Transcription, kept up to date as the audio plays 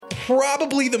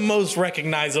probably the most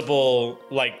recognizable,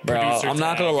 like, Bro, producer I'm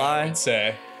not tag, gonna I lie. would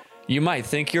say. You might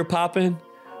think you're popping,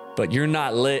 but you're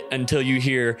not lit until you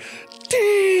hear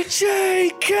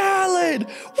DJ Khaled.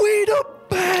 We the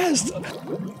best.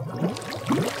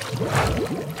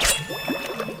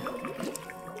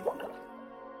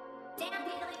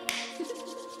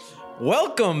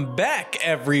 Welcome back,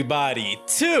 everybody,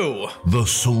 to the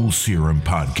Soul Serum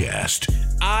Podcast.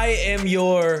 I am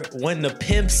your When the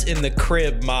Pimp's in the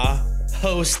Crib,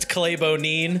 host, Clay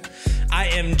Bonine. I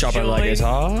am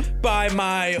joined by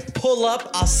my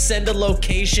pull-up, I'll send a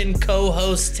location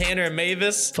co-host, Tanner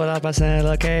Mavis. Pull up, I send a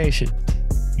location.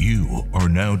 You are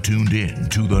now tuned in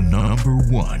to the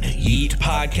 #1 Yeet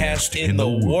podcast in the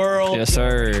world. Yes,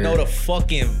 sir. You know the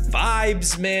fucking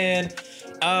vibes, man.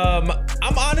 I'm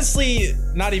honestly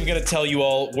not even gonna tell you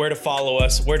all where to follow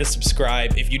us, where to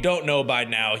subscribe. If you don't know by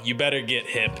now, you better get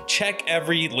hip. Check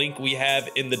every link we have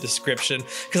in the description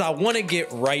because I want to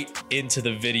get right into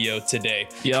the video today.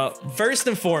 Yup. First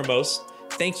and foremost,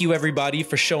 thank you everybody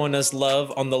for showing us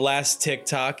love on the last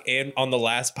TikTok and on the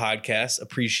last podcast.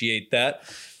 Appreciate that.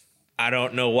 I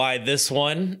don't know why this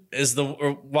one is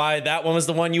why that one was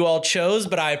the one you all chose,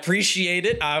 but I appreciate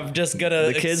it. I'm just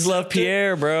gonna. The kids love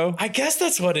Pierre, bro. I guess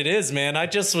that's what it is, man. I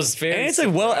just was very. And it's a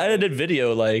well edited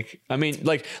video. Like, I mean,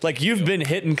 like you've been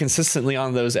hitting consistently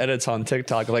on those edits on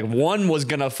TikTok. Like one was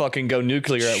gonna fucking go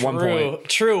nuclear at one point.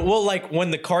 True. Well, like when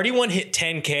the Cardi one hit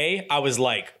 10K, I was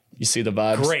like, you see the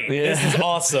vibes. Great, yeah. This is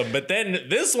awesome. But then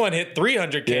this one hit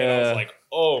 300K, and I was like,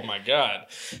 oh my God,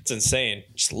 it's insane.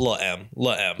 Just Lil M.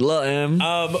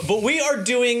 But we are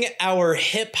doing our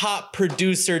hip hop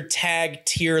producer tag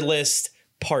tier list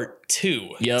part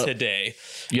 2 today.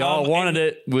 Y'all wanted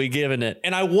it. We giving it.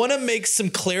 And I want to make some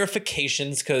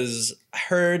clarifications because I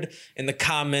heard in the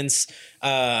comments,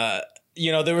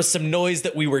 there was some noise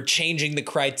that we were changing the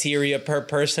criteria per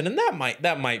person, and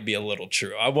that might be a little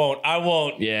true. I won't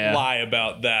lie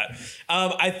about that.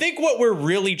 I think what we're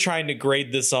really trying to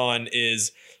grade this on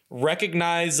is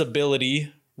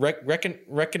recognizability,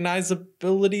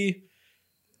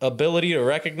 ability to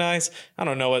recognize. I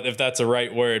don't know if that's a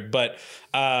right word, but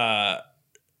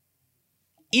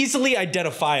easily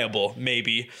identifiable,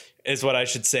 maybe is what I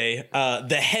should say.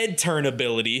 The head turn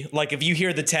ability, like if you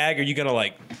hear the tag, are you gonna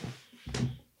like?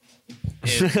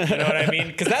 You know what I mean?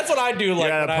 Because that's what I do. Like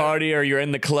you're at a party or you're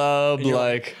in the club,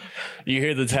 like you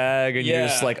hear the tag and you're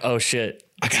just like, oh shit,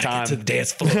 it's time get to the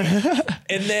dance floor.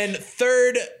 And then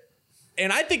third,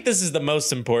 and I think this is the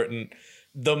most important,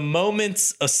 the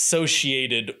moments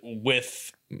associated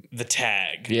with the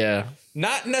tag. Yeah.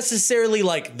 Not necessarily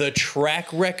like the track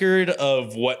record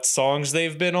of what songs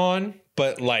they've been on,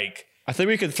 but like I think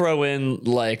we could throw in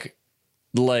like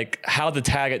how the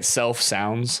tag itself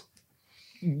sounds.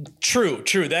 True.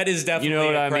 That is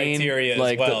definitely a criteria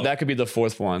like as well. That could be the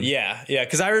fourth one. Yeah.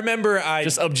 Because I remember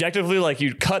just objectively, like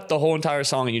you cut the whole entire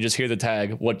song and you just hear the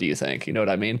tag. What do you think? You know what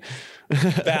I mean?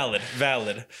 Valid.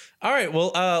 All right.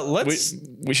 Well,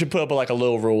 we should put up a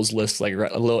little rules list, like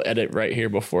a little edit right here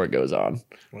before it goes on.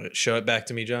 Show it back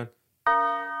to me, John.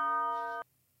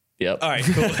 Yep. All right,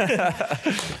 cool.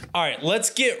 All right,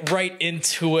 let's get right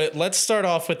into it. Let's start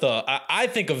off with I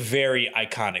think a very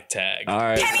iconic tag. All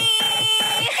right. Kenny!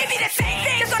 It be the same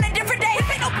thing, just on a different day.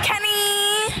 They go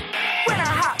Kenny! When I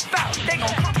hop out, they go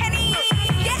Kenny!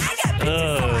 Yeah, I got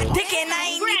bitches on my dick and I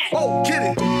ain't need. Whoa,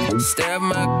 kid it. Stab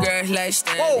my girl like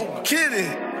stand. Whoa, kid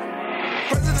it.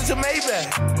 President of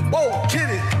Maybach. Whoa, kid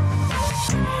it.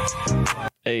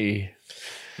 Hey.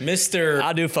 Mr.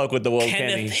 I do fuck with the Whoa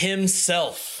Kenneth Kenny.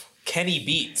 himself. Kenny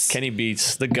Beats,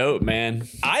 the GOAT, man.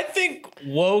 I think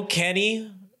Whoa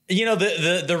Kenny,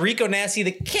 the Rico Nasty,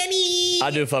 the Kenny.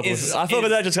 I do fuck with. I fuck with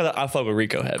that just because I fuck with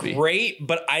Rico heavy. Great,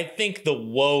 but I think the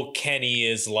Whoa Kenny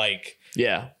is like,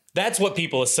 that's what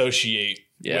people associate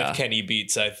with Kenny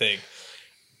Beats. I think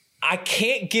I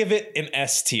can't give it an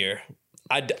S tier.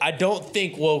 I don't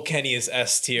think Whoa Kenny is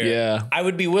S tier. Yeah, I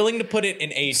would be willing to put it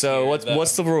in A tier. So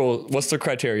what's the rule? What's the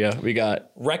criteria? We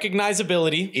got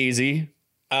recognizability, easy.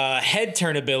 Head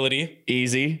turn ability,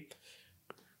 easy.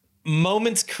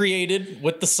 Moments created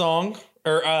with the song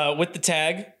or with the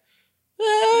tag,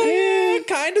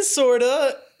 kind of,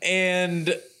 sorta, and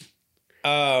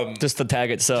just the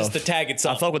tag itself. I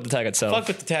fuck with the tag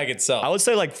itself. I would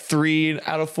say like 3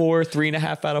 out of 4,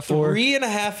 3.5 out of 4.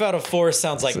 3.5 out of 4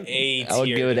 sounds like A tier. I would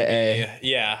give it an A.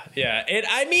 Yeah. And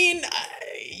I mean,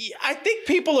 I think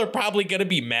people are probably gonna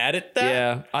be mad at that.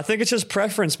 Yeah, I think it's just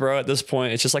preference, bro. At this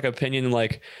point, it's just like opinion.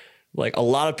 Like Like a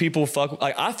lot of people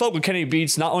I fuck with Kenny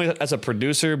Beats not only as a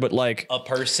producer but like a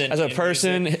person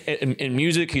in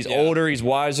music. He's older, he's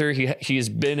wiser. He's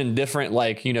been in different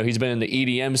like he's been in the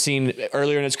EDM scene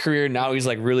earlier in his career. Now he's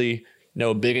like really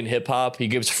big in hip hop. He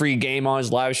gives free game on his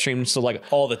live stream, so like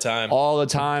all the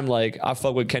time. Like I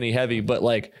fuck with Kenny heavy, but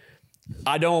like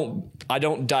I don't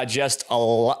digest a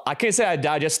lot. I can't say I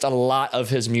digest a lot of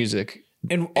his music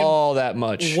and all that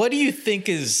much. What do you think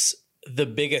is the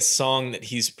biggest song that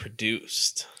he's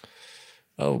produced?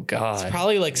 Oh God, it's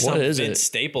probably like some Vince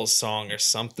Staples song or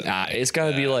something. Nah, it's got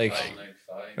to be like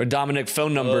or Dominic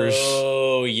Phone Numbers.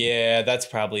 Oh yeah, that's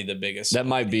probably the biggest. That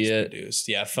might be it. Produced.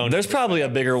 Yeah, Phone. There's probably a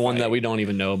bigger one that we don't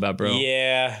even know about, bro.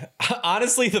 Yeah,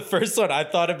 honestly, the first one I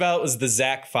thought about was the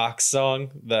Zach Fox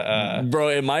song. Bro,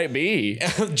 it might be.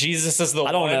 Jesus is the one.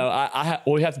 I don't know.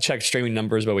 We have to check streaming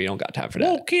numbers, but we don't got time for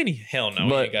that. Oh, Kenny, hell no,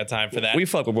 we ain't got time for that. We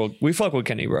fuck with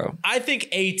Kenny, bro. I think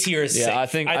A tier is safe. I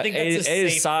think that's A a safe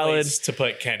is solid place to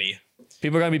put Kenny.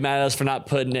 People are gonna be mad at us for not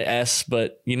putting it S,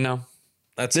 but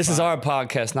this is our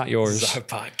podcast, not yours. This is our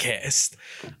podcast.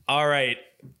 All right.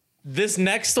 This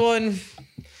next one is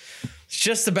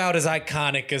just about as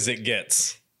iconic as it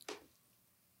gets.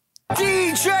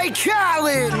 DJ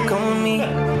Khaled. Come with me.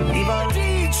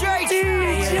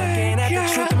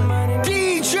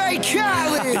 DJ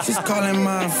Khaled. She's calling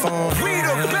my phone. We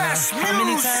the best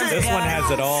music. This one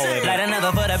has it all in it. Light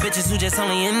another for the bitches who just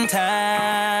only in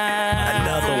time.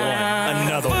 Another one.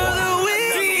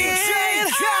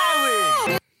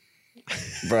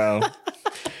 Bro,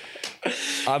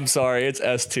 I'm sorry, it's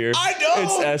S tier. I know.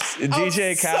 It's S.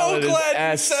 DJ Khaled is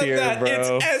S tier,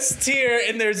 bro. It's S tier,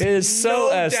 and there's no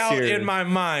doubt in my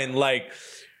mind. Like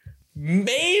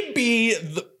maybe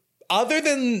other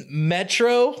than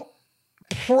Metro,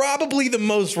 probably the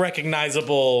most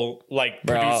recognizable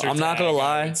producer. I'm not gonna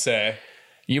lie. I would say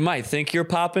you might think you're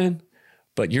popping,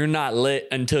 but you're not lit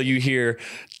until you hear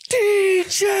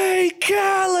DJ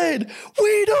Khaled.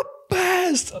 We the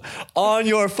best on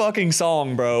your fucking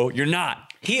song, bro. You're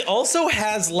not. He also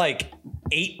has like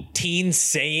 18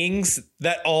 sayings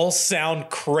that all sound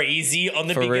crazy on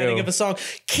the beginning of a song.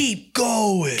 Keep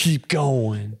going. Keep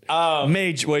going.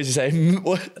 Major. What does he say?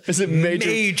 What is it?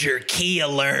 Major key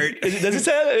alert. Does he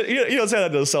say that? You don't say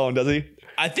that to the song, does he?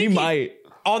 I think he might.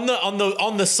 On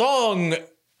the song,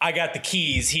 I got the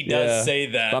keys. He does say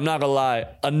that. But I'm not gonna lie.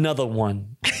 Another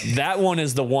one. That one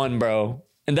is the one, bro.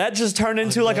 And that just turned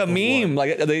into like a meme.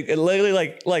 Like it literally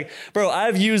like, bro,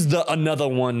 I've used the another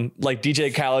one, like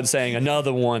DJ Khaled saying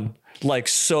another one, like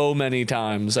so many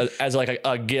times as like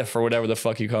a GIF or whatever the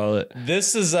fuck you call it.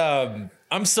 This is I'm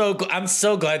so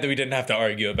glad that we didn't have to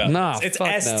argue about this. It's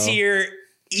S tier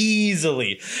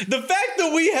easily. The fact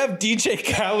that we have DJ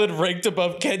Khaled ranked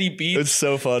above Kenny Beats, it's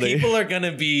so funny. People are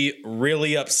gonna be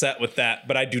really upset with that,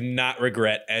 but I do not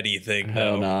regret anything.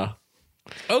 Hell nah.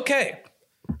 Okay.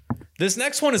 This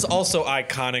next one is also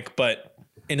iconic, but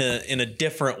in a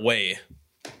different way.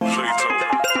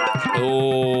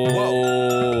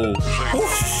 Oh,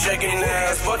 shaking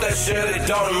ass, but that shit it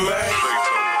don't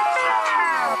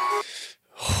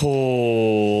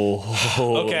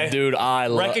Okay, dude, I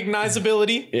love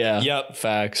recognizability. Yeah. Yep.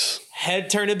 Facts. Head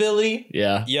turnability.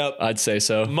 Yeah. Yep. I'd say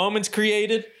so. Moments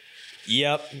created.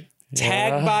 Yep.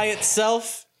 Tag by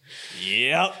itself.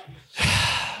 Yep.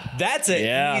 That's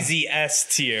an easy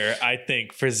S tier, I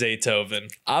think, for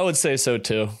Zaytoven. I would say so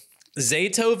too.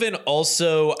 Zaytoven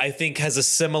also, I think, has a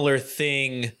similar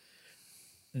thing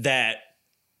that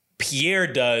Pierre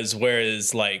does,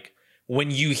 whereas like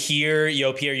when you hear,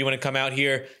 yo, Pierre, you want to come out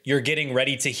here, you're getting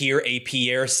ready to hear a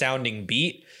Pierre sounding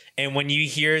beat. And when you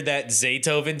hear that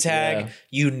Zaytoven tag,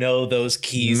 you know those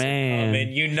keys come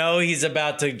and you know he's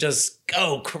about to just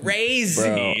go crazy.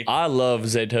 Bro, I love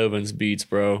Zaytoven's beats,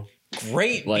 bro.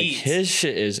 Great like beats. His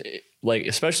shit is like,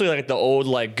 especially like the old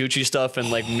like Gucci stuff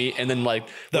and like me, and then like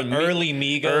the early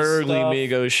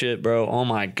Migos shit, bro. Oh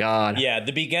my god. Yeah,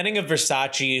 the beginning of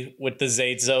Versace with the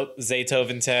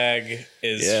Zaytoven tag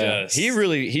is just he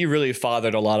really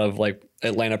fathered a lot of like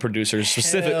Atlanta producers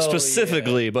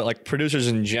specifically, but like producers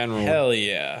in general. Hell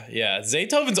yeah. Yeah.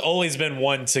 Zaytoven's always been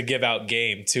one to give out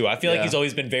game too. I feel like he's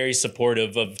always been very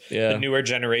supportive of the newer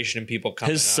generation and people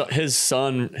coming out. His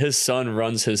son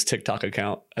runs his TikTok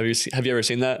account. Have you ever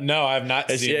seen that? No, I've not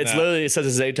seen that. It's literally, it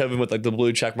says Zaytoven with like the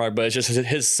blue check mark, but it's just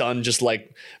his son just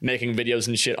like making videos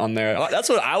and shit on there. That's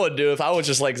what I would do if I was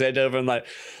just like Zaytoven,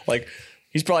 like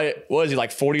he's probably, what is he,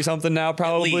 like 40 something now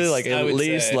probably? At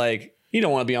least like, he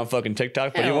don't want to be on fucking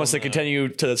TikTok, but he wants to continue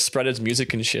to spread his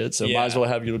music and shit. So might as well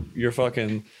have your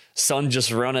fucking son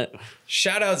just run it.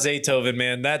 Shout out Zaytoven,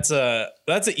 man. That's an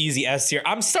easy S tier.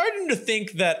 I'm starting to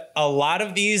think that a lot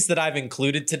of these that I've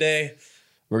included today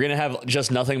We're gonna have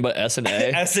just nothing but S and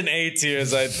A. S and A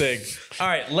tiers, I think. All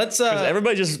right, let's.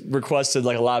 Everybody just requested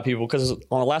like a lot of people because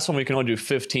on the last one we can only do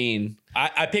 15.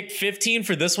 I picked 15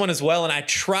 for this one as well, and I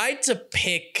tried to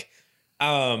pick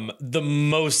the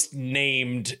most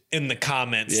named in the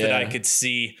comments that I could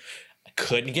see. I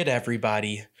couldn't get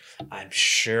everybody. I'm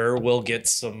sure we'll get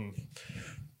some.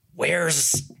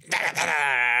 Where's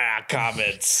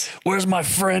comments? Where's my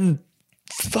friend?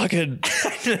 Fucking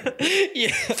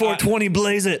 420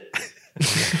 blaze it.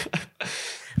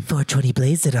 420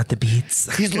 blaze it on the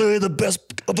beats. He's literally the best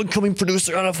up and coming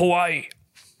producer out of Hawaii.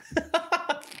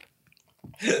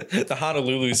 The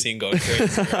Honolulu scene going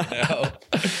crazy right now.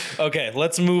 Okay,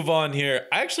 let's move on here.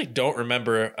 I actually don't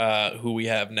remember who we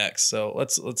have next, so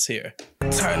let's hear.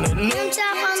 Turn the Young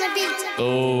Chop on the beat.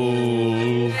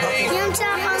 Oh. Young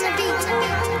Chop on the beat.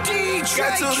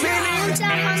 Got too many. Young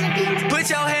Chop on the beat. Put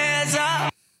your hands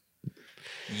up.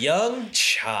 Young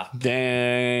Chop.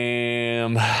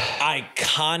 Damn.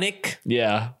 Iconic.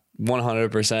 Yeah,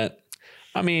 100%.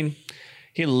 I mean,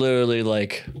 he literally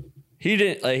like he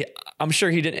didn't like. I'm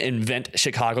sure he didn't invent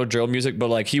Chicago drill music, but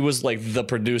like he was like the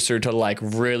producer to like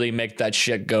really make that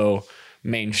shit go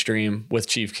mainstream with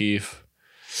Chief Keef.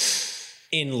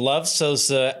 In Love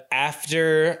Sosa,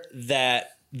 after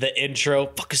that, the intro,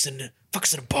 fuck us in a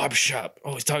barbershop.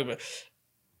 Oh, he's talking about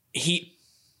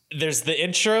there's the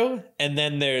intro, and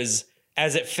then there's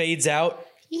as it fades out,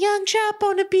 Young Chop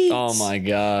on the beats. Oh my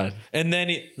god. And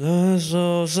then Love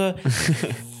Sosa.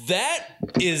 That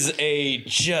is a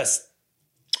just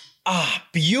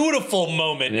beautiful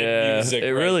moment in music.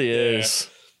 It right really there. is.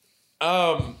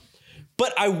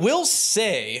 But I will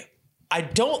say, I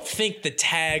don't think the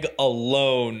tag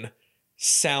alone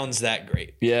sounds that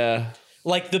great. Yeah.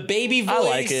 Like the baby voice. I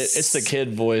like it. It's the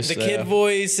kid voice. The kid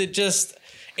voice. It just,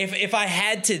 if I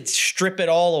had to strip it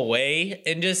all away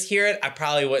and just hear it, I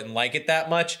probably wouldn't like it that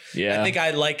much. Yeah. I think I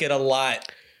like it a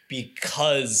lot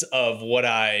because of what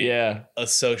I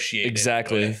associate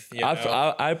Exactly. with. You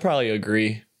know? I probably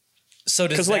agree. So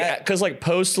does Because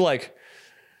post like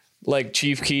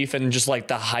Chief Keef and just like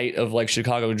the height of like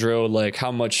Chicago drill, like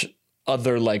how much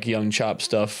other like Young Chop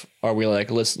stuff are we like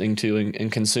listening to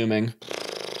and consuming?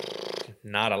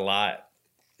 Not a lot.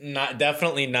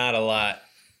 Definitely not a lot.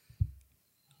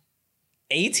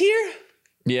 A tier?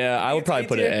 Yeah, I would probably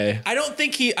put it A. I don't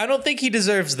think he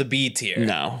deserves the B tier.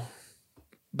 No.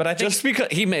 But I think Just because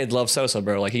he made Love Sosa,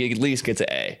 bro, like he at least gets an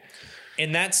A.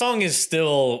 and that song is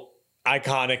still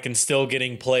iconic and still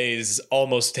getting plays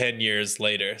almost 10 years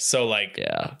later. So like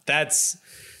that's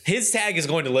his tag is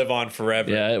going to live on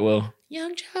forever. Yeah, it will.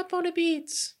 Young Chop on the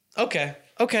beats. Okay.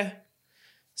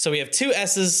 So we have 2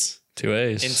 S's 2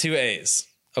 A's. and 2 A's.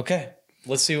 Okay.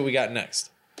 Let's see what we got next.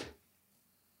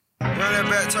 Run that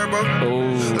back turbo.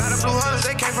 Oh. Lot of blue hunters,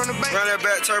 they came from the bank. Run that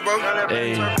back turbo. Run that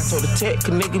back turbo. So the tech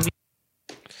can make it be.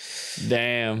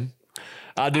 Damn.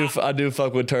 I do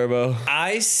fuck with Turbo.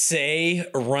 I say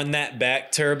run that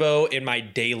back turbo in my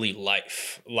daily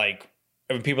life. Like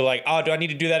when people are like, oh, do I need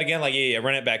to do that again? Like, yeah,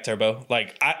 run it back turbo.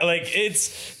 Like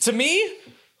it's to me,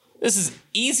 this is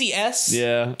easy S.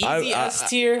 Yeah. Easy S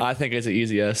tier. I think it's an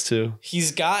easy S too.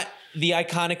 He's got the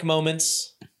iconic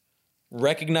moments,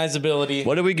 recognizability.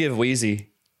 What did we give Wheezy?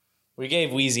 We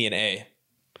gave Wheezy an A.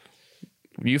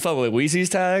 You fuck with Wheezy's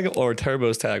tag or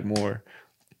Turbo's tag more?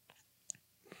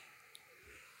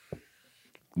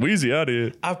 Wheezy out of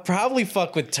here. I probably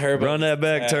fuck with Turbo. Run that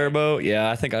back, Turbo. Yeah,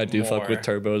 I think I do fuck More. with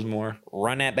Turbos more.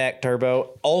 Run that back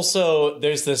turbo. Also,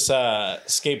 there's this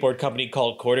skateboard company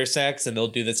called Quarter Sacks, and they'll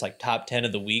do this like top 10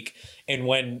 of the week. And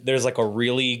when there's like a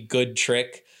really good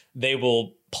trick, they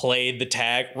will play the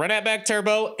tag, run that back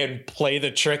turbo, and play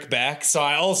the trick back. So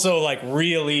I also like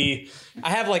I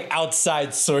have like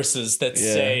outside sources that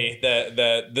say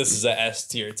that this is a S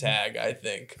tier tag, I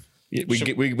think. Yeah, we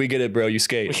get it, bro. You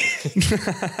skate.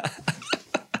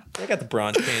 I got the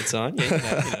bronze pants on.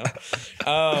 Yeah, you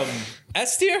know.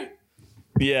 S tier?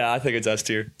 Yeah, I think it's S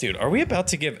tier. Dude, are we about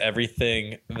to give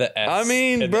everything the S? I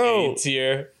mean, and bro. A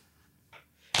tier?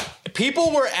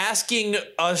 People were asking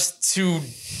us to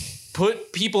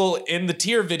put people in the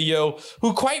tier video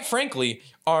who, quite frankly,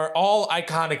 are all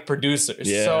iconic producers.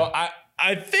 Yeah. So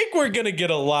I think we're gonna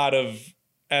get a lot of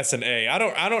S and A. I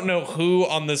don't know who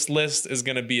on this list is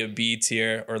gonna be a B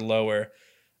tier or lower.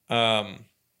 But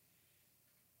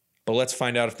let's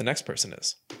find out if the next person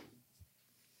is.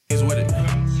 He's with it.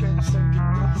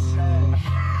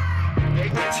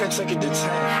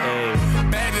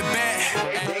 Baby, back.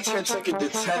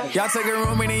 Y'all take a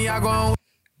room and then y'all go on.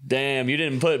 Damn, you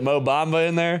didn't put Mo Bamba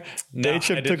in there? No, Day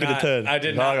Trip I did took it to not. 10. I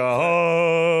did not.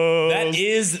 That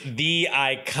is the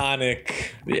iconic.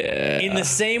 Yeah. In the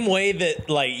same way that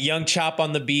like Young Chop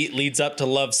on the Beat leads up to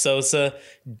Love Sosa,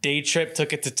 Day Trip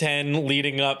took it to 10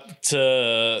 leading up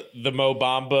to the Mo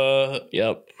Bamba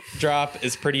Yep. drop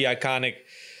is pretty iconic.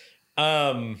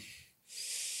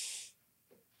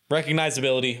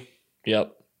 Recognizability,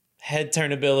 Yep. head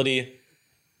turnability,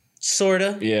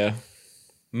 sorta. Yeah.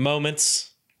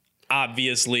 Moments,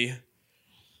 obviously.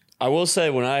 I will say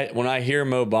when I hear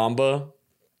Mo Bamba,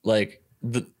 like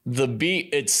the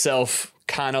beat itself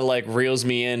kind of like reels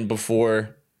me in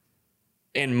before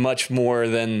and much more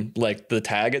than like the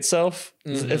tag itself,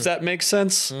 if that makes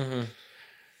sense.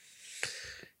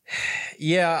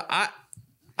 Yeah,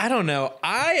 I don't know.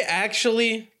 I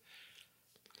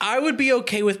would be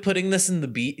okay with putting this in the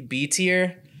B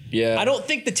tier. Yeah. I don't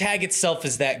think the tag itself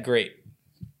is that great.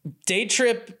 Day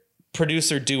Trip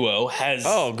producer duo has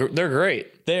they're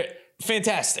great. they're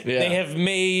fantastic. Yeah. They have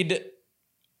made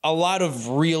a lot of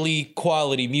really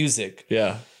quality music.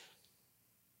 Yeah.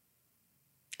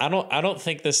 I don't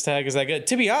think this tag is that good.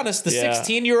 To be honest, the Yeah.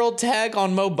 16-year-old tag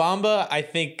on Mo Bamba, I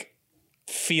think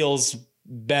feels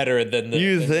better than the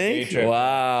You than the think? Day Trip.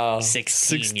 Wow.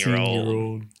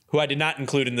 16-year-old. Who I did not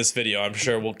include in this video. I'm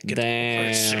sure we'll get Damn.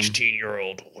 the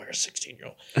 16-year-old. Where's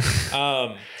 16-year-old?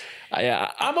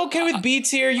 Yeah. I'm okay with B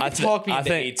tier. You can talk me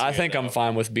into A tier. I think I'm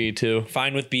fine with B too.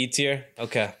 fine with B tier.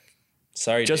 Okay.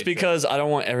 Sorry. Just Day Trip. because I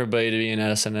don't want everybody to be in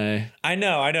SNA. I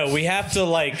know. We have to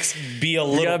like be a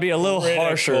little. gotta be a little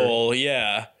harsher. critical,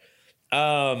 Yeah.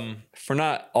 If we're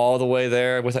not all the way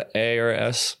there with an A or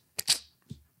S.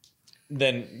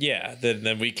 Then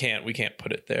we can't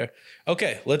put it there.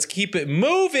 Okay, let's keep it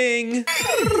moving.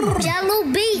 Jello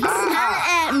beats,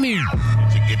 holla at me.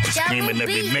 Get the screaming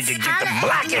every nigga, get the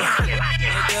blacking.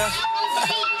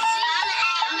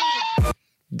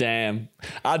 Damn.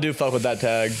 I do fuck with that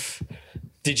tag.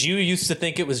 Did you used to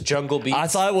think it was Jungle Beats? I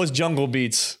thought it was Jungle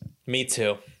Beats. Me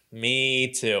too.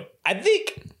 I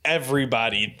think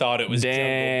everybody thought it was Jungle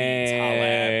Beats. Holla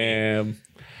at me. Damn.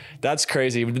 That's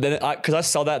crazy. Because I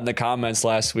saw that in the comments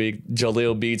last week.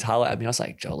 Jaleel Beats, holla at me. I was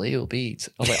like, Jaleel Beats.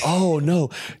 I was like, oh no,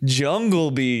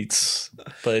 Jungle Beats.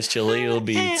 But it's Jaleel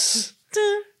Beats.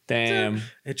 Damn.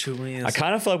 It truly is. I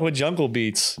kind of fuck with Jungle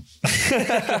Beats.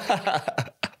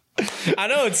 I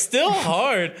know it's still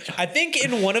hard. I think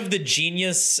in one of the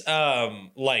Genius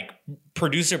like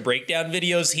producer breakdown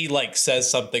videos, he like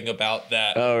says something about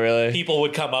that. Oh, really? People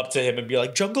would come up to him and be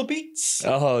like, Jungle Beats.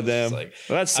 Oh, damn. Like,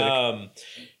 Well, that's sick.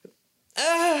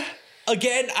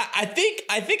 Again, I think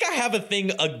I have a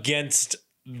thing against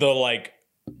the like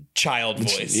child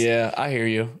voice. Yeah, I hear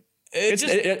you.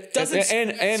 It doesn't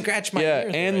scratch my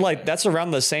ears. And right like now. that's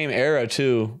around the same era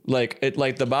too. Like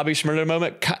the Bobby Shmurda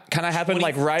moment kind of happened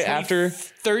like right after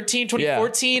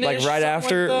 2014, like right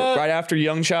after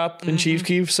Young Chop and Chief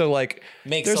Keef. So like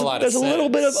Makes there's a lot of there's a little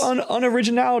bit of sense.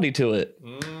 unoriginality to it.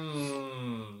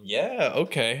 Yeah.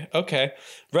 Okay.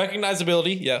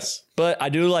 Recognizability. Yes. But I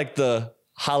do like the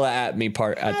holla at me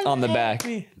part on the back.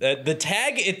 The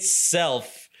tag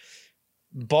itself,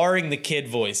 barring the kid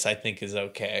voice, I think is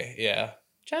okay. Yeah.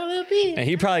 And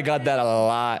he probably got that a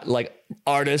lot. Like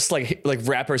artists, like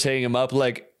rappers hitting him up,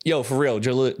 like, yo, for real,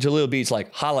 Jaleel Beats,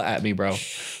 like, holla at me, bro.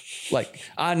 Like,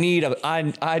 I need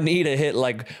a hit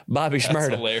like Bobby That's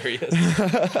Shmurda. hilarious.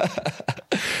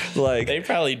 Like, They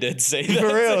probably did say that.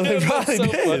 for real, to they him. probably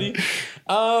That's so did.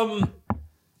 funny.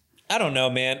 I don't know,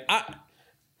 man.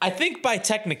 I think by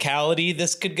technicality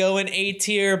this could go in A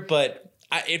tier, but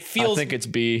it feels. I think it's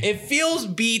B. It feels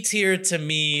B tier to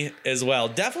me as well.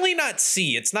 Definitely not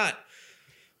C. It's not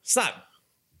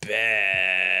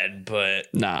bad, but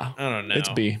Nah, I don't know. It's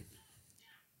B.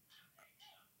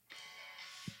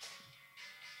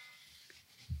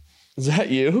 Is that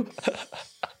you?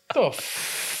 The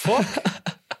fuck?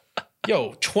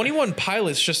 Yo, 21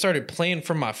 Pilots just started playing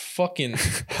from my fucking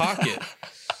pocket.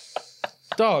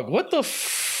 Dog, what the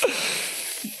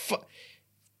fuck?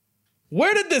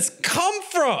 Where did this come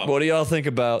from? What do y'all think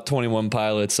about 21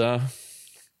 Pilots, huh?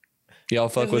 Y'all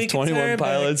fuck We with can 21 turn back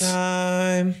Pilots?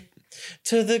 time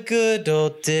to the good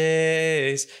old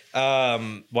days.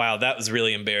 Wow, that was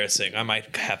really embarrassing. I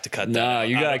might have to cut that. Nah, out.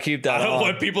 you I gotta don't- keep that I don't on.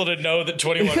 want people to know that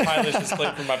 21 Pilots is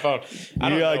playing from my phone. I You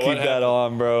don't gotta know what keep that happened.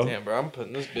 on, bro. Damn, bro, I'm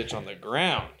putting this bitch on the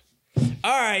ground.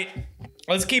 All right,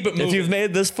 let's keep it moving. If you've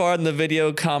made this far in the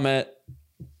video, comment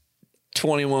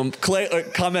 21 Clay. Or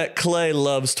comment Clay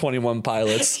loves 21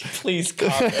 Pilots. Please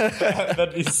comment.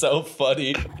 That'd be so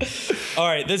funny. All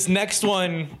right, this next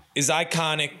one is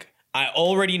iconic. I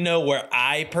already know where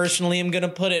I personally am going to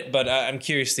put it, but I'm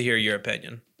curious to hear your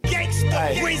opinion. Gangsta.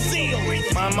 Brazil.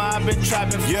 Mama, I've been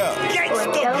trapping. Yeah.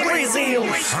 Gangsta Brazil.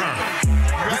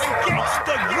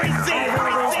 Gangsta Brazil.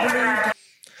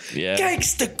 Yeah.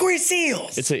 Gangsta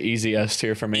Grizzles. It's an easy S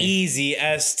tier for me. Easy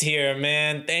S tier,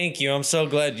 man. Thank you. I'm so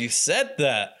glad you said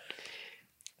that.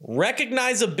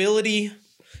 Recognizability.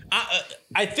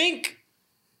 I think.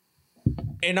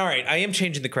 And all right, I am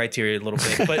changing the criteria a little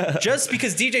bit, but just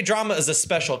because DJ Drama is a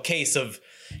special case of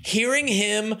hearing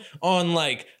him on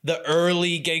like the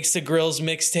early Gangsta Grills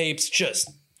mixtapes, just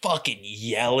fucking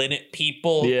yelling at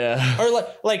people. Yeah. Or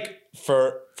like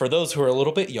for those who are a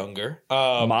little bit younger,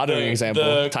 modern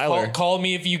example, Tyler. Call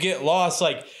Me If You Get Lost.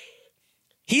 Like,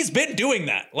 he's been doing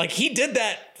that. Like, he did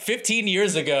that 15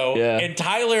 years ago. Yeah. And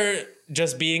Tyler,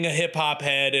 just being a hip hop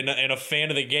head and a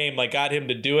fan of the game, like, got him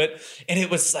to do it. And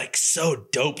it was like so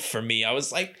dope for me. I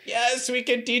was like, yes, we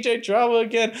can DJ Drama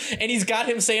again. And he's got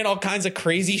him saying all kinds of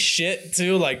crazy shit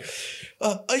too. Like,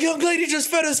 a young lady just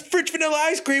fed us French vanilla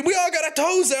ice cream. We all got our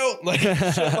toes out. Like, shit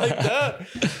like that.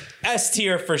 S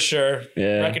tier for sure.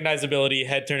 Yeah. Recognizability,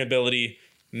 head turnability,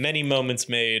 many moments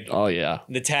made. Oh yeah.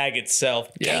 The tag itself.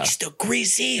 Yeah. Gangsta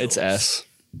Greasy. It's S.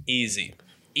 Easy.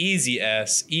 Easy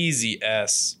S. Easy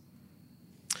S.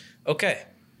 Okay.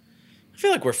 I feel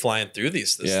like we're flying through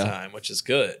these this time, which is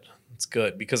good. It's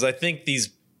good because I think these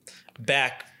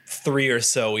back 3 or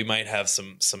so we might have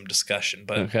some discussion.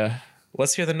 But Okay.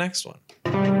 let's hear the next one.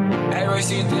 Hey, what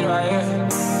you did right here?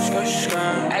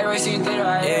 Hey, what you did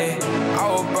right here?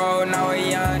 Oh, bro, now we're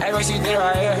young. Hey, what you did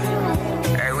right here?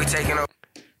 Hey, we taking over.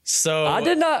 So I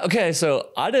did not. Okay, so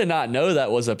I did not know that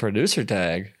was a producer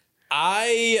tag.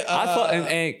 I thought,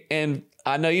 and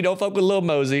I know you don't fuck with Lil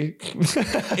Mosey.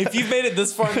 if you've made it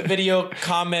this far in the video,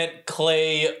 comment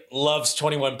Clay loves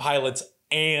 21 Pilots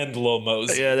and Lil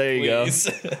Mosey. Yeah, there you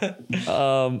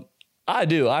go. I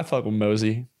do. I fuck with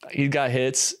Mosey. He's got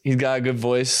hits. He's got a good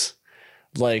voice.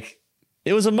 Like,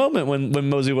 it was a moment when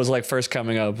Mosey was like first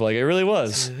coming up. Like, it really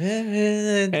was.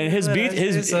 And his beat,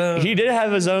 he did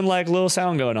have his own like little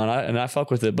sound going on, and I fuck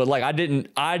with it. But like, I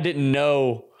didn't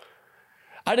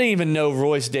even know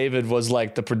Royce David was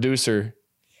like the producer,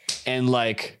 and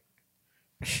like,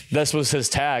 this was his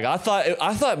tag. I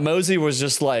thought Mosey was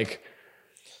just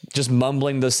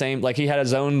mumbling the same, like he had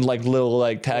his own like little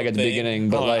like tag at the beginning.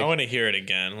 But like, I want to hear it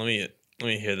again. Let me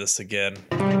hear this again.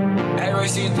 Hey,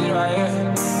 what you did right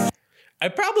here?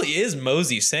 It probably is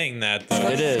Mosey saying that though.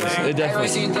 it is. It Hey, what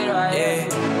definitely. you did right here?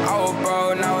 Oh,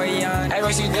 bro, now we're young. Hey,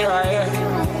 what you did right here?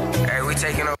 Hey, we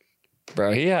taking over.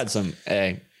 Bro, he had some.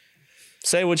 Hey,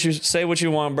 say what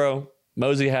you want, bro.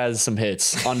 Mosey has some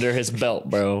hits under his belt,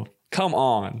 bro. Come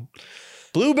on,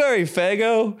 Blueberry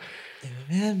Faygo.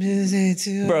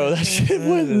 Bro,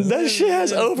 that shit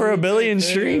has over 1 billion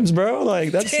streams, bro.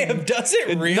 Like, that's Damn, does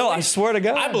it really? No, I swear to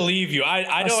God. I believe you.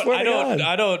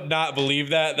 I don't not believe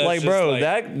that. That's like, just bro,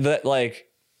 that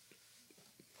like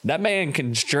that man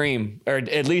can stream, or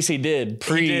at least he did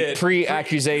pre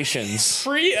accusations.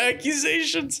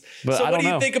 Pre-accusations. But So I what don't do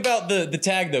you know. think about the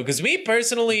tag though? Because me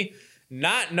personally,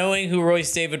 not knowing who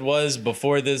Royce David was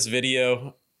before this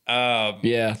video,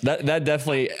 Yeah, that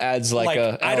definitely adds like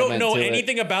a. I don't element know to it.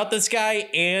 anything about this guy,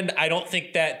 and I don't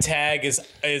think that tag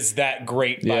is that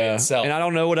great by itself. And I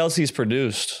don't know what else he's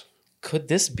produced. Could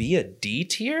this be a D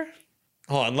tier?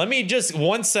 Hold on, let me just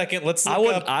 1 second. Let's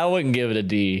look up. I wouldn't give it a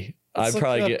D. I'd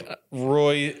probably get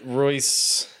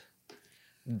Royce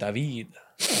David.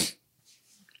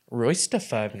 Royce to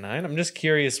 5'9". I'm just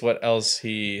curious what else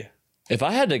he. If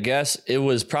I had to guess, it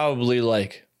was probably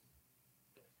like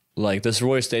this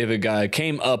Royce David guy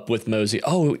came up with Mosey.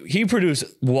 Oh, he produced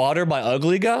Water by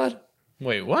Ugly God?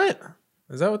 Wait, what?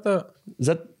 Is that what the? Is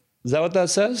that what that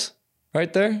says?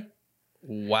 Right there?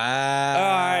 Wow.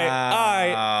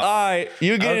 All right.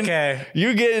 You're getting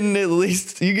at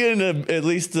least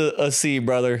a C,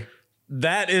 brother.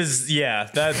 That is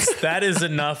that is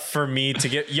enough for me to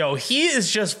get. Yo, he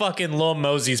is just fucking Lil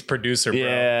Mosey's producer, bro.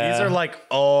 Yeah. These are like,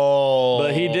 oh.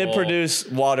 But he did produce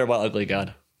Water by Ugly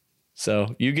God.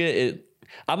 So you get it.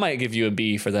 I might give you a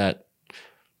B for that.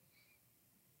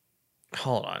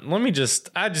 Hold on. Let me double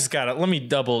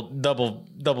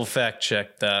fact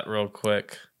check that real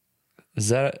quick. Is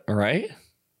that right?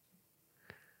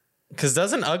 Because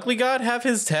doesn't Ugly God have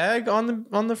his tag on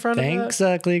the front Thanks, of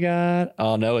that? Ugly God.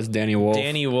 Oh no, it's Danny Wolf.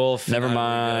 Danny Wolf. Never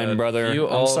mind, brother.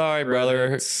 I'm sorry,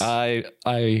 brother. I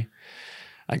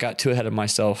got too ahead of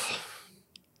myself.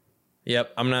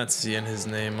 Yep, I'm not seeing his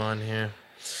name on here.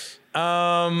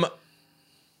 I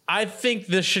think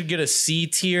this should get a C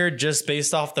tier just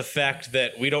based off the fact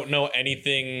that we don't know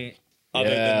anything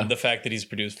other than the fact that he's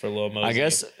produced for Lil Mosey. I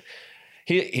guess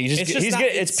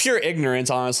it's pure ignorance,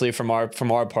 honestly, from our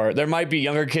part. There might be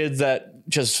younger kids that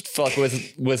just fuck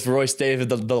with Royce David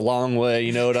the long way.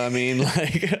 You know what I mean?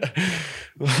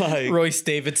 Like Royce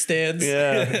David stands.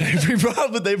 Yeah,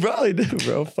 they probably do,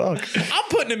 bro. Fuck. I'm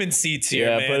putting him in C tier.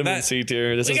 Yeah, man. put him in C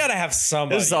tier. We gotta have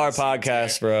somebody. This is our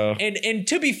podcast, bro. And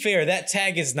to be fair, that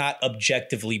tag is not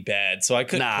objectively bad, so I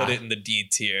couldn't put it in the D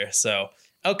tier. So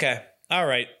okay, all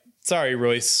right. Sorry,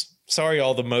 Royce. Sorry,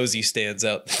 all the Mosey stands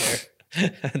out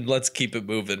there. And let's keep it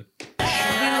moving. We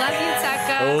love you,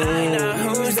 Taka.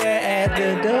 Oh, who's there at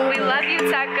the door? We love you,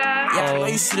 Taka. Yeah, I know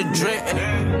you see the drip.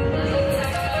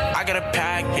 I got a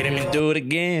pack. Hit him and do it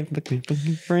again.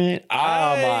 Friend. Oh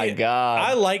my God.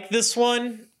 I like this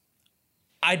one.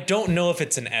 I don't know if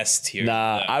it's an S tier.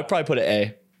 Nah, I'd probably put it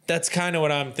A. That's kind of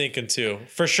what I'm thinking too.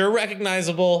 For sure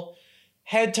recognizable.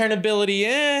 Head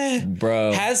turnability,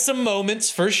 bro. Has some moments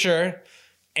for sure.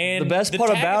 And the best part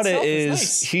about it is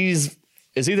nice.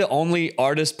 is he the only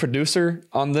artist producer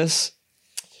on this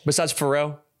besides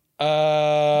Pharrell? We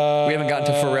haven't gotten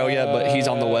to Pharrell yet, but he's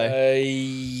on the way.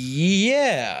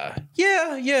 Yeah.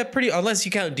 Pretty, unless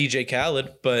you count DJ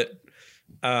Khaled, but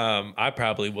I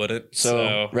probably wouldn't.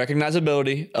 So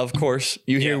recognizability, of course.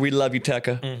 You hear "We Love You,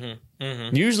 Tekka."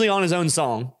 Usually on his own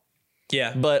song.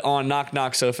 Yeah, but on Knock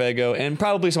Knock Sofago and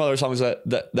probably some other songs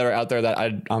that are out there that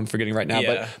I'm forgetting right now.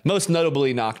 Yeah. But most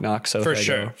notably Knock Knock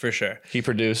Sofago. For sure. He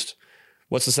produced.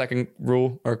 What's the second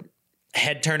rule? Or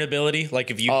head turnability? Like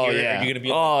if you hear it, are you gonna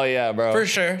be? Oh yeah, bro. For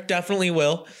sure, definitely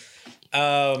will.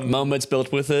 Moments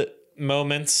built with it.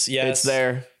 Moments, yes, it's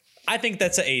there. I think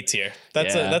that's an A tier.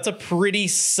 That's a pretty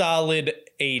solid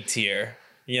A tier.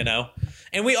 You know,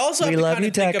 and we also have to kind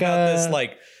of think about this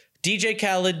like DJ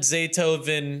Khaled,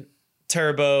 Zaytoven,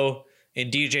 Turbo,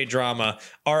 and DJ Drama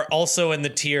are also in the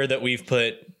tier that we've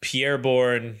put Pierre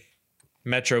Bourne,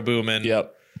 Metro Boomin.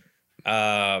 Yep.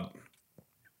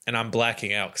 And I'm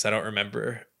blacking out because I don't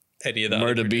remember any of the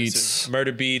Murder other Beats.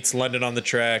 Murder Beats, London on the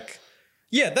Track.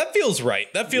 Yeah, that feels right.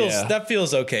 That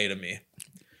feels okay to me.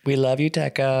 We love you,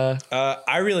 Tekka.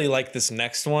 I really like this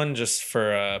next one just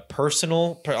for a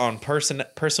personal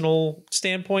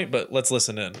standpoint, but let's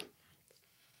listen in.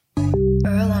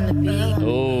 Earl on the beat.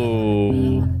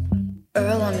 Oh.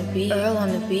 Earl on the beat. Earl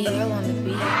on the beat. Earl on the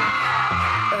beat.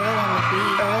 Earl on the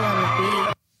beat. Earl on the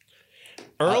beat.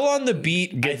 Earl on the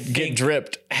beat, get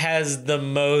dripped, has the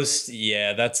most.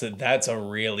 Yeah, that's a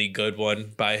really good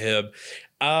one by him.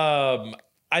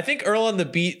 I think Earl on the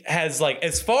beat has, like,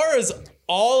 as far as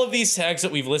all of these tags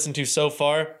that we've listened to so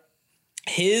far,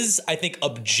 his, I think,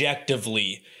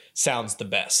 objectively sounds the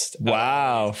best.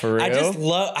 Wow, for real? I just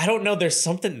love, I don't know, there's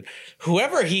something,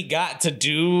 whoever he got to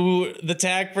do the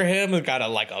tag for him has got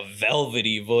a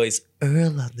velvety voice.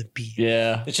 Earl on the beat.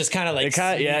 Yeah. It's just kind of like, it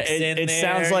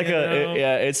sounds like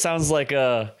it sounds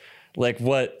like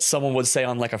what someone would say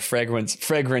on like a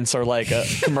fragrance or like a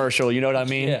commercial, you know what I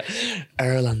mean? Yeah.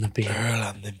 Earl on the beat. Earl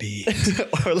on the beat.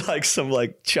 Or like some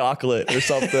like chocolate or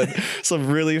something. Some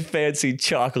really fancy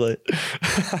chocolate.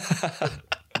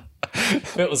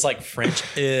 It was like French.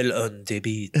 Earl on the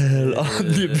beat. Earl on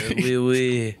the beat.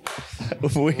 Oui.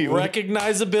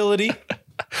 Recognizability.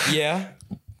 Yeah.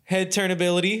 Head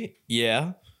turnability.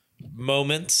 Yeah.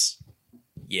 Moments.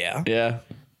 Yeah. Yeah.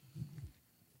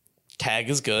 Tag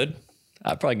is good.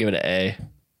 I'd probably give it an A.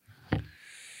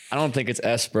 I don't think it's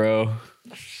S, bro.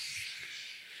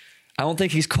 I don't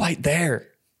think he's quite there.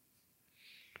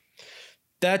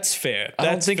 That's fair. I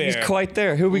don't think he's quite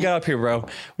there. Who we got up here, bro?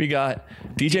 We got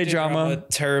DJ Drama,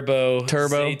 Turbo,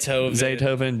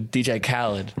 Zaytoven, DJ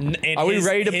Khaled. And are we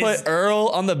ready to put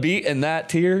Earl on the beat in that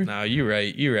tier? No, you're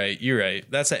right.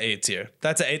 That's an A tier.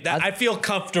 That's an A. I feel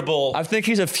comfortable. I think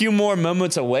he's a few more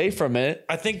moments away from it.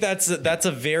 I think that's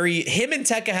a very, him and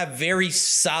Tekka have very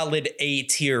solid A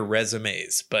tier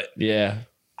resumes, but yeah.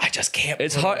 I just can't.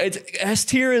 It's hard. It's S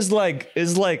tier is like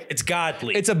it's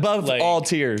godly. It's above all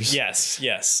tiers.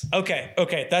 Yes.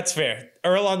 Okay, that's fair.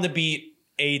 Earl on the beat,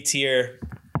 A tier.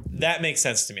 That makes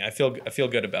sense to me. I feel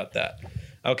good about that.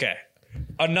 Okay,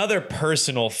 another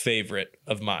personal favorite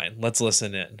of mine. Let's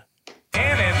listen in. The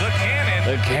cannon.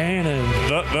 The cannon.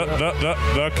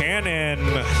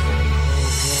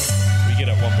 We get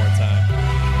it one more time.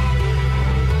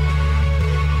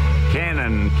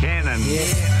 Cannon.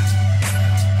 Yeah.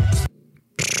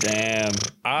 Damn.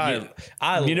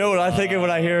 You know what I think of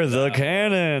when I hear the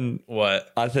cannon? What?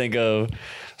 I think of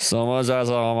so much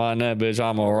eyes on my neck, bitch.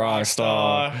 I'm a rock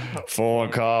star.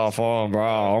 Foreign car, foreign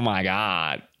bra. Oh my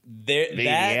God.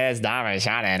 BDS diamond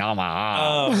shining on my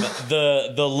arm.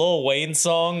 The Lil Wayne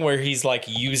song where he's like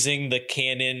using the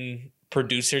cannon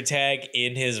producer tag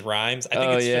in his rhymes. I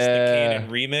think it's just the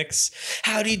Cannon remix.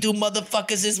 How do you do,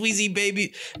 motherfuckers? It's Weezy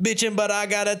baby bitching, but I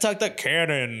gotta tuck the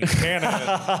Cannon.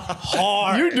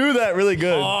 Hard. You do that really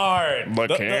good. Hard. The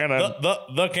Cannon.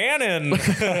 The Cannon.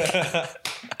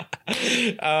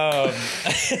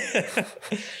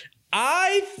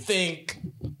 I think,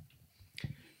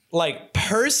 like,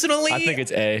 personally, I think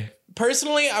it's A.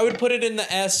 Personally, I would put it in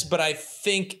the S, but I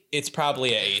think it's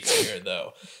probably a tier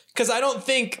though. Because I don't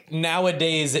think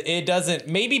nowadays it doesn't,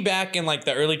 maybe back in like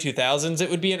the early 2000s it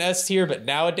would be an S tier, but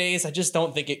nowadays I just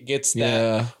don't think it gets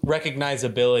that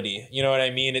recognizability. You know what I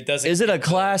mean? It doesn't. Is it a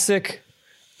classic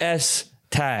S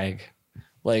tag?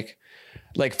 Like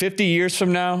 50 years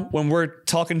from now when we're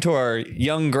talking to our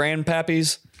young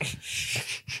grandpappies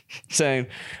saying,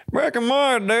 back in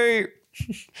my day,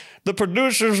 the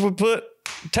producers would put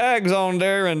tags on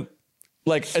there, and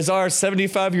like, is our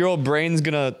 75-year-old brains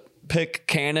gonna pick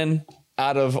Cannon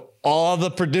out of all the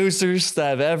producers that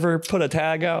have ever put a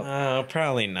tag out?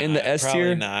 Probably not. In the S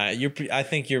tier? Not. I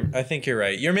think you're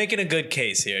right. You're making a good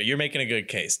case here. You're making a good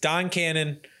case. Don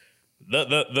Cannon,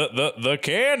 the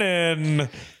Cannon.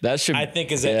 That should, I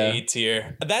think, is an A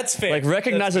tier. That's fair. Like,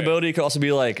 recognizability could also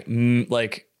be like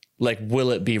will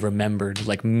it be remembered?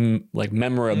 Like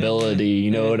memorability.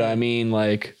 You know what I mean?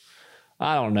 Like,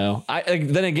 I don't know.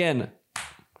 Then again,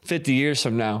 50 years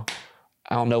from now,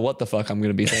 I don't know what the fuck I'm going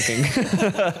to be thinking.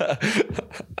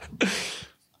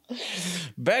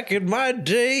 Back in my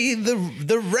day,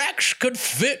 the racks could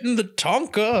fit in the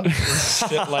Tonka.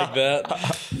 Shit like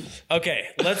that. Okay,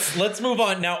 let's move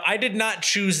on. Now, I did not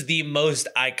choose the most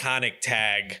iconic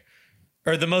tag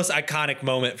or the most iconic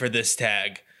moment for this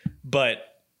tag, but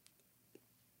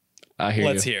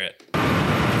let's hear it.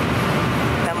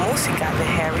 La música de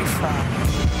Harry Fraud.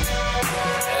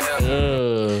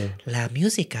 La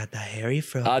música de Harry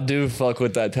Fraud. I do fuck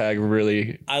with that tag,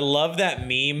 really. I love that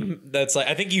meme. That's like,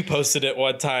 I think you posted it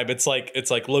one time. It's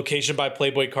like location by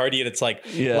Playboy Cardi, and it's like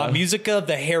La Musica of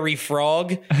the Harry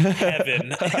Frog.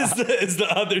 Heaven is the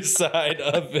other side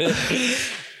of it.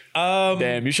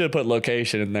 Damn, you should have put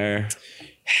location in there.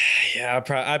 Yeah,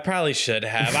 I probably should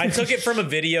have. I took it from a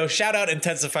video. Shout out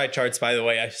Intensified Charts, by the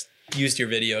way. I used your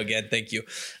video again. Thank you.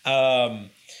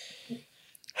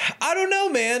 I don't know,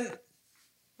 man.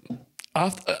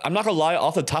 I'm not gonna lie,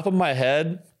 off the top of my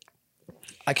head,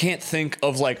 I can't think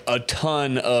of like a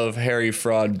ton of Harry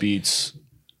Fraud beats.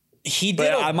 He did.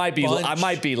 But I might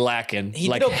be lacking. He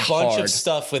like, did a bunch hard of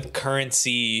stuff with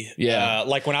Currency. Yeah,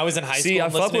 like when I was in high school, I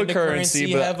fuck with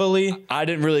Currency, but heavily. I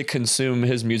didn't really consume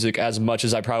his music as much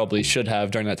as I probably should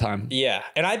have during that time. Yeah,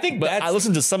 and I think I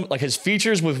listened to some like his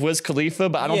features with Wiz Khalifa,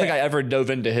 but I don't think I ever dove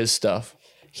into his stuff.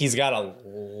 He's got a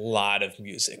lot of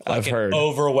music. Like I've heard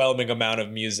overwhelming amount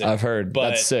of music. I've heard, but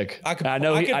that's sick. I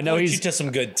know he's to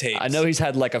some good tapes. I know he's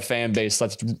had like a fan base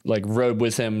that's like rode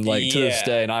with him like to this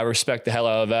day, and I respect the hell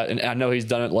out of that. And I know he's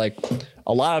done it like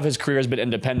a lot of his career has been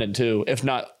independent too, if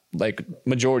not like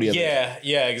majority of it.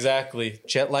 Yeah, exactly.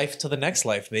 Jet life to the next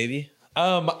life, baby.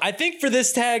 I think for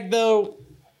this tag though,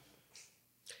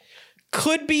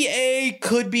 could be A,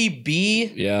 could be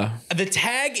B. Yeah. The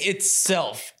tag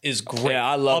itself is great. Yeah,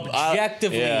 I love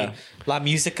objectively. La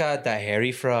Musica de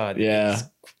Harry Fraud. Yeah. Is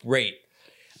great.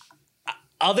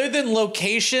 Other than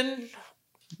location,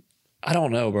 I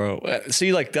don't know, bro.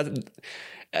 See, like that.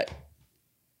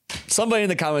 Somebody in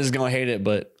the comments is gonna hate it,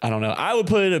 but I don't know. I would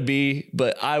put it a B,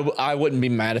 but I wouldn't be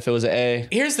mad if it was an A.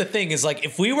 Here's the thing: is like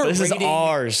if we were this is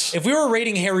ours. If we were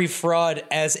rating Harry Fraud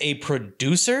as a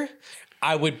producer,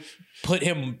 I would put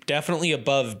him definitely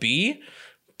above B,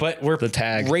 but we're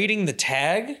rating the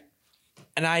tag,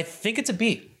 and I think it's a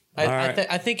B.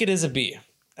 I think it is a B,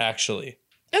 actually.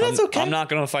 And that's okay. I'm not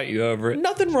going to fight you over it.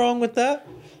 Nothing wrong with that.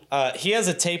 He has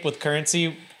a tape with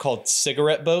Currency called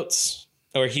Cigarette Boats,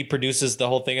 where he produces the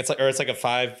whole thing. It's like a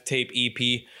 5-tape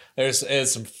EP.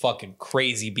 There's some fucking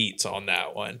crazy beats on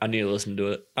that one. I need to listen to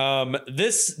it.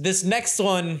 This next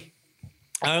one,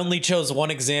 I only chose one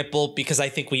example because I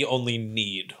think we only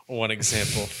need one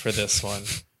example for this one.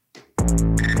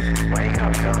 Wake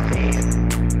up, filthy.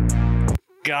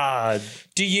 God.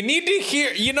 Do you need to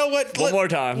hear? You know what? One more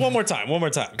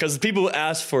time. Because people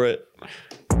asked for it.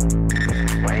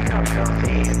 Wake up,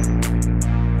 filthy.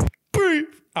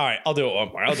 All right, I'll do it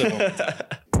one more. time.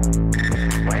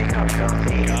 Wake up,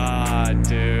 filthy. God,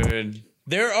 dude.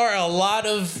 There are a lot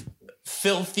of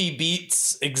filthy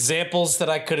beats examples that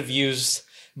I could have used,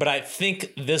 but I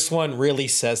think this one really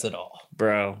says it all.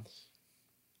 Bro.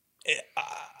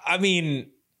 I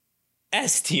mean,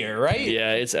 S tier, right?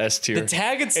 Yeah, it's S tier. The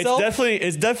tag itself,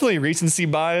 it's definitely recency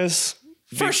bias,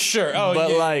 For sure. Oh,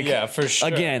 but yeah, for sure.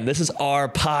 Again, this is our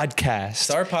podcast. It's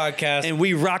our podcast. And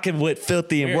we rocking with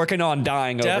Filthy and working on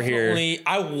dying over here. Definitely.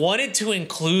 I wanted to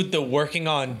include the working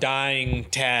on dying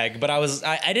tag, but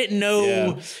I didn't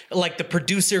know like the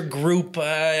producer group.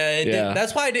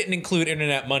 That's why I didn't include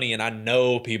Internet Money, and I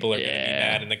know people are going to be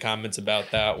mad in the comments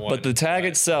about that one. But the tag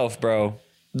itself, bro,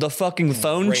 the fucking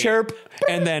phone chirp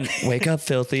and then wake up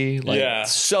Filthy. Like,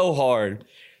 so hard.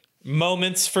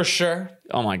 Moments for sure.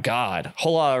 Oh my God.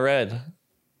 Whole lot of red.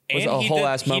 Was a whole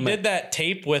ass moment. He did that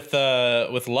tape with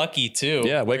Lucky too.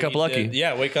 Yeah, Wake Up Lucky.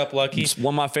 Wake Up Lucky. It's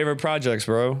one of my favorite projects,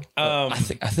 bro. I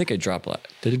think it dropped.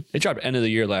 It dropped end of the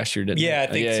year last year, didn't it? Yeah,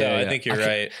 I think so. I think you're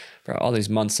right. Bro, all these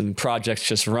months and projects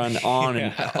just run on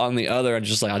and on the other. I'm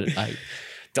just like, I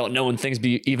don't know when things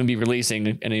even be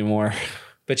releasing anymore.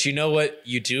 But you know what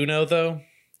you do know though?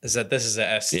 Is that this is a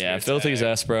S tier. Yeah, Filthy's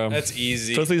S, bro. That's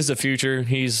easy. Filthy's the future.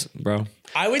 He's, bro.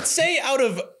 I would say out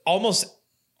of almost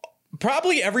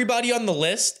probably everybody on the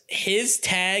list, his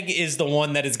tag is the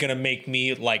one that is going to make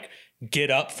me like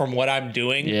get up from what I'm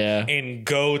doing and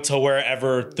go to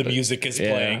wherever the music is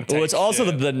playing. Well, it's also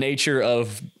the nature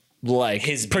of like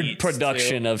his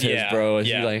production of his, bro.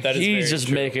 Like, he's just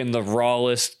true. Making the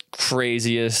rawest,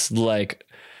 craziest, like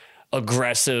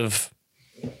aggressive,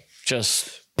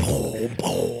 just boom,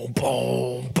 boom,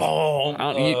 boom, boom.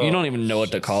 You don't even know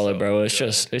what to call it, bro. It's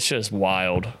just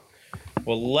wild.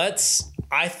 Well,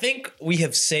 I think we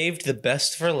have saved the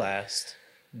best for last.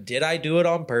 Did I do it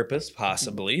on purpose?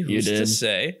 Possibly. Who's to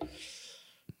say?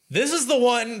 This is the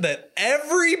one that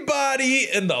everybody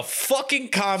in the fucking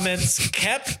comments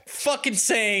kept fucking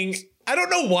saying. I don't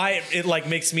know why it like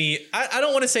makes me. I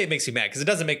don't want to say it makes me mad because it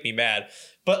doesn't make me mad.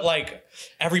 But like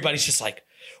everybody's just like,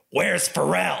 "Where's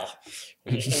Pharrell?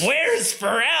 Where's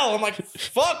Pharrell?" I'm like,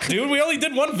 "Fuck, dude, we only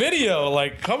did one video.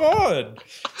 Like, come on."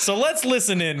 So let's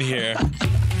listen in here.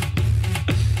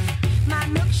 My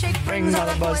milkshake brings all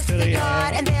the boys to the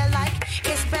yard, and they're like,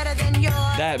 "It's better than yours."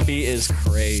 That beat is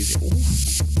crazy.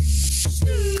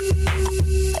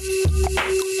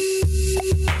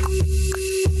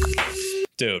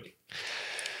 Dude,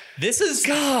 this is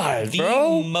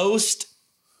the most.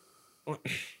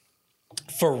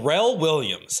 Pharrell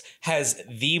Williams has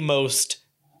the most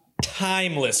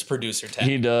timeless producer tag.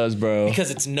 He does, bro.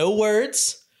 Because it's no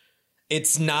words.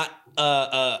 It's not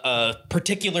a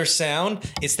particular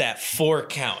sound. It's that 4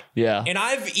 count. Yeah. And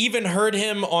I've even heard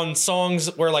him on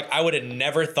songs where like I would have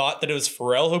never thought that it was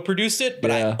Pharrell who produced it,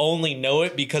 but I only know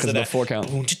it because of that 4 count.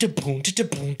 And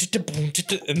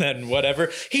then whatever.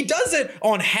 He does it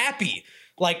on Happy.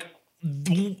 Like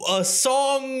a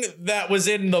song that was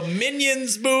in the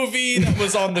Minions movie that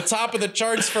was on the top of the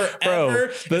charts forever.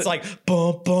 Bro, it's like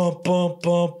bum bum bum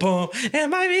bum bum.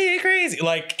 Am I being crazy?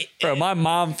 Like, bro, my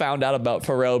mom found out about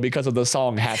Pharrell because of the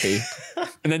song Happy,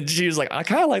 and then she was like, "I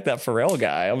kind of like that Pharrell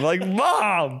guy." I'm like,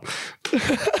 "Mom."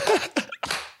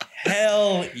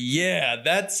 Hell yeah,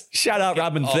 that's shout out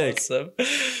Robin awesome. Thicke.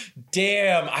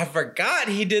 Damn, I forgot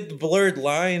he did the blurred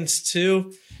lines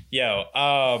too. Yo,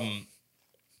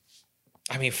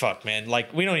 I mean, fuck, man.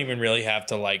 Like, we don't even really have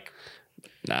to like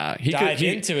dive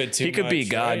into it too much. He could be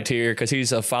God tier because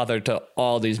he's a father to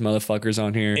all these motherfuckers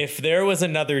on here. If there was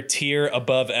another tier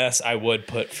above S, I would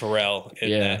put Pharrell in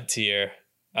that tier.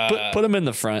 Put him in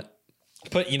the front.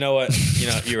 You know what?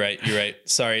 You're right.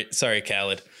 Sorry,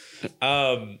 Khaled.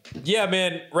 Yeah,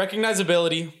 man.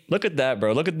 Recognizability. Look at that,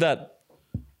 bro. Look at that.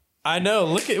 I know.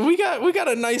 Look at we got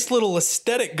a nice little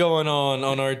aesthetic going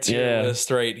on our tier list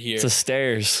right here. It's the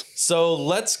stairs. So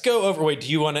let's go over. Wait, do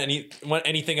you want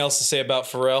anything else to say about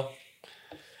Pharrell?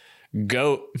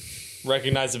 Goat.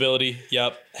 Recognizability.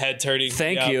 Yep. Head turning.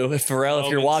 Thank you, Pharrell.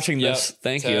 If you're watching this,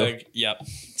 thank you. Yep.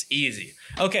 It's easy.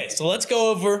 Okay, so let's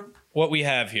go over what we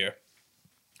have here.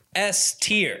 S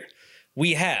tier.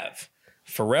 We have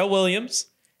Pharrell Williams,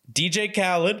 DJ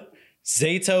Khaled,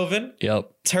 Zaytoven,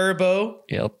 Turbo,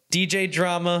 DJ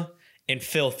Drama, and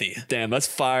Filthy. Damn, that's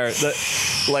fire.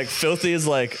 Like Filthy is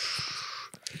like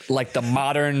the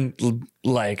modern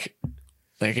like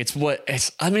it's what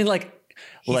it's. I mean, like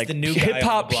the new hip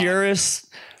hop purists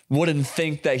wouldn't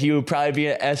think that he would probably be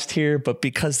an S tier, but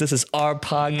because this is our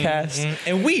podcast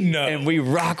and we know and we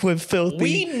rock with Filthy,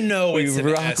 we know we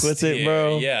rock with it,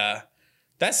 bro. Yeah,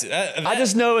 I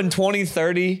just know in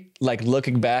 2030, like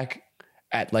looking back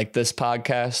at like this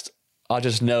podcast, I'll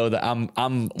just know that I'm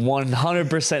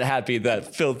 100% happy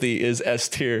that Filthy is S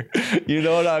tier. You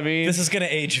know what I mean? This is gonna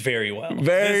age very well.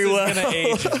 This is gonna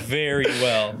age very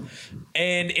well.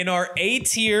 And in our A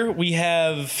tier, we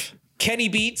have Kenny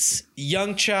Beats,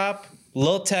 Young Chop,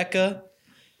 Lil Tecca,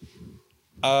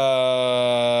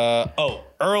 Earl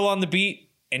on the Beat,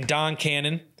 and Don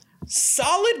Cannon.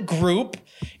 solid group.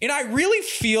 And I really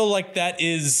feel like that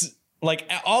is like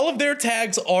all of their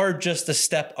tags are just a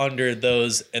step under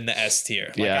those in the S tier.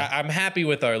 Like, Yeah. I'm happy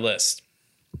with our list.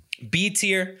 B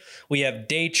tier, we have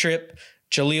Day Trip,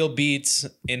 Jaleel Beats,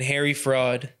 and Harry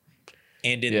Fraud.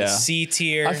 And in the C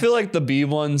tier, I feel like the B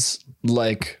ones,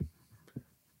 like,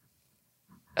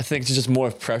 I think it's just more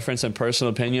of preference and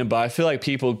personal opinion, but I feel like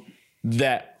people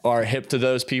that are hip to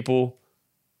those people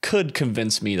could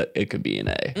convince me that it could be an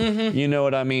A. Mm-hmm. You know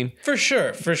what I mean? For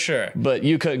sure. But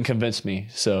you couldn't convince me,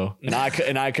 so and I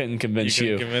couldn't convince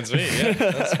you. Couldn't convince me, yeah,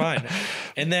 that's fine.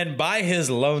 And then By His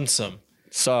Lonesome.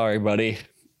 Sorry, buddy.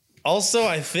 Also,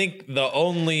 I think the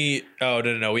only... Oh,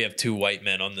 no. We have 2 white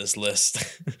men on this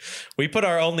list. We put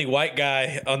our only white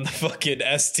guy on the fucking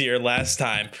S tier last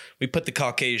time. We put the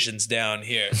Caucasians down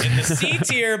here. In the C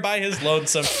tier, By His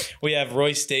Lonesome, we have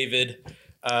Royce David,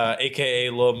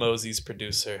 a.k.a. Lil Mosey's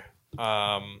producer.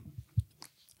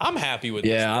 I'm happy with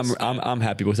this. Yeah, I'm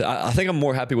happy with it. I think I'm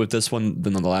more happy with this one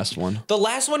than the last one. The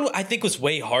last one, I think, was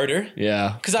way harder.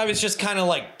 Yeah. Because I was just kind of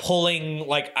like pulling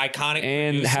like iconic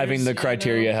And producers, having the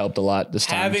criteria helped a lot this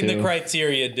time, Having too. the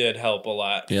criteria did help a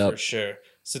lot, for sure.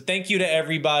 So thank you to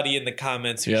everybody in the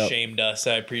comments who shamed us.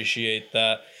 I appreciate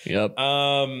that. Yep.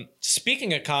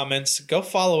 Speaking of comments, go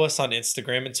follow us on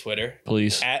Instagram and Twitter.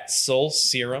 Please. At Soul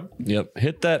Serum. Yep.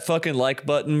 Hit that fucking like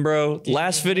button, bro.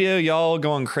 Last video, y'all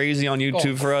going crazy on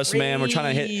YouTube for us, man. We're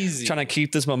trying to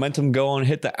keep this momentum going.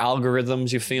 Hit the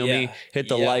algorithms, you feel me? Hit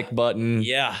the like button.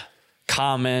 Yeah.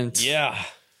 Comment. Yeah.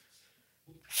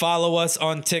 Follow us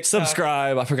on TikTok.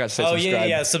 Subscribe. I forgot to say subscribe.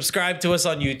 Yeah. Subscribe to us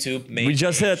on YouTube. We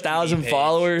just hit 1,000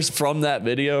 followers from that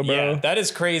video, bro. Yeah, that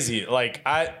is crazy. Like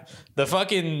the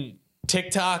fucking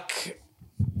TikTok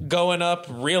going up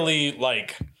really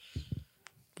like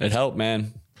it helped,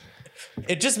 man.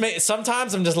 It just made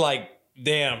sometimes I'm just like,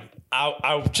 damn,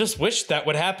 I just wish that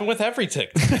would happen with every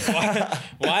TikTok.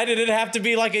 Why did it have to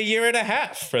be like 1.5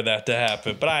 years for that to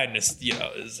happen? But I just,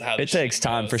 is how it takes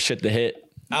time for shit to hit.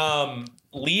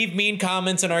 Leave mean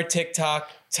comments on our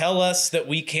TikTok. Tell us that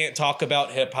we can't talk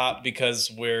about hip hop because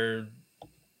we're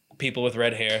people with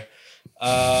red hair.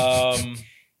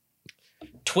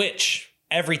 Twitch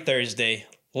every Thursday,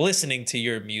 listening to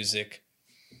your music.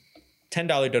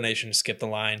 $10 donation to skip the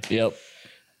line. Yep.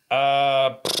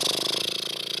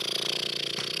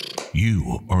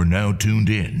 You are now tuned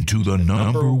in to the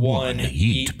number one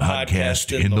Heat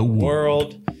podcast in the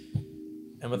world.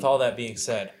 And with all that being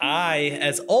said, I,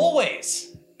 as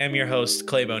always, am your host,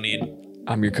 Clay Bonine.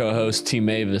 I'm your co-host, T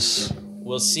Mavis.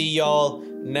 We'll see y'all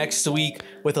next week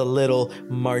with a little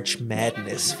March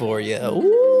Madness for you.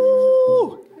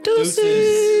 Ooh!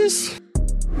 Deuces!